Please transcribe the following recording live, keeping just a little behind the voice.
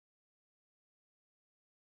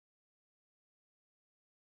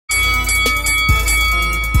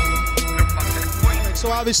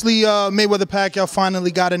So obviously Mayweather Pacquiao finally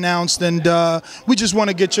got announced, and we just want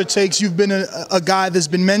to get your takes. You've been a guy that's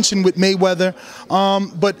been mentioned with Mayweather,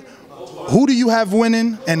 but who do you have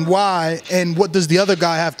winning and why, and what does the other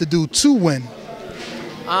guy have to do to win?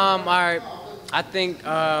 All right. I think,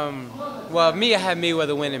 well, me, I have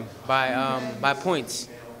Mayweather winning by points.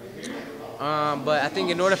 But I think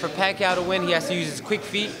in order for Pacquiao to win, he has to use his quick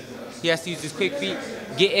feet. He has to use his quick feet,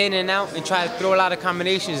 get in and out, and try to throw a lot of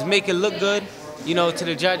combinations, make it look good, you know, to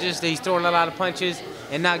the judges that he's throwing a lot of punches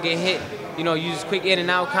and not get hit. You know, use quick in and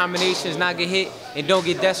out combinations, not get hit, and don't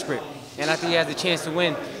get desperate. And I think he has a chance to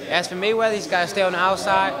win. As for Mayweather, he's got to stay on the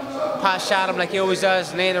outside, pot shot him like he always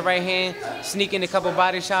does, land the right hand, sneak in a couple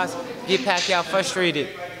body shots, get Pacquiao frustrated,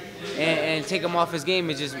 and take him off his game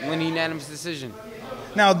and just win a unanimous decision.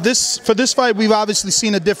 Now, for this fight, we've obviously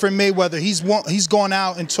seen a different Mayweather. He's gone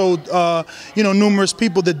out and told you know, numerous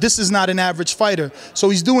people that this is not an average fighter. So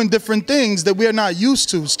he's doing different things that we're not used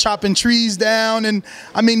to. He's chopping trees down, and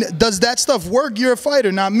I mean, does that stuff work? You're a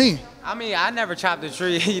fighter, not me. I mean, I never chopped a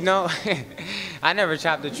tree, you know. I never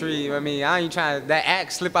chopped a tree. I mean, I ain't trying to that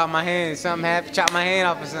axe slip out my hand, something happen, chop my hand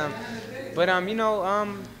off or something. But you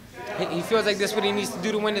know, he feels like that's what he needs to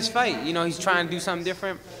do to win this fight. You know, he's trying to do something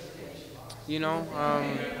different. You know,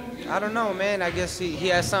 I don't know, man. I guess he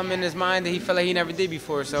has something in his mind that he felt like he never did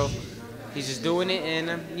before, so he's just doing it,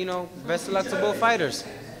 and, you know, best of luck to both fighters.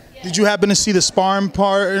 Did you happen to see the sparring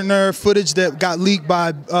partner footage that got leaked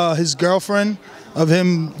by his girlfriend of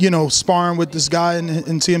him, you know, sparring with this guy in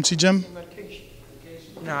TMT gym?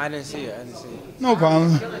 No, I didn't see it. I didn't see it. No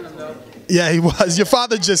problem. Yeah, he was. Your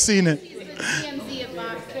father just seen it. TMZ of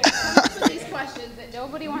boxing. These questions that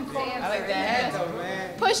nobody wants to answer. I like that hat, though,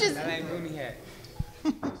 man. Pushes. That ain't Goonie hat.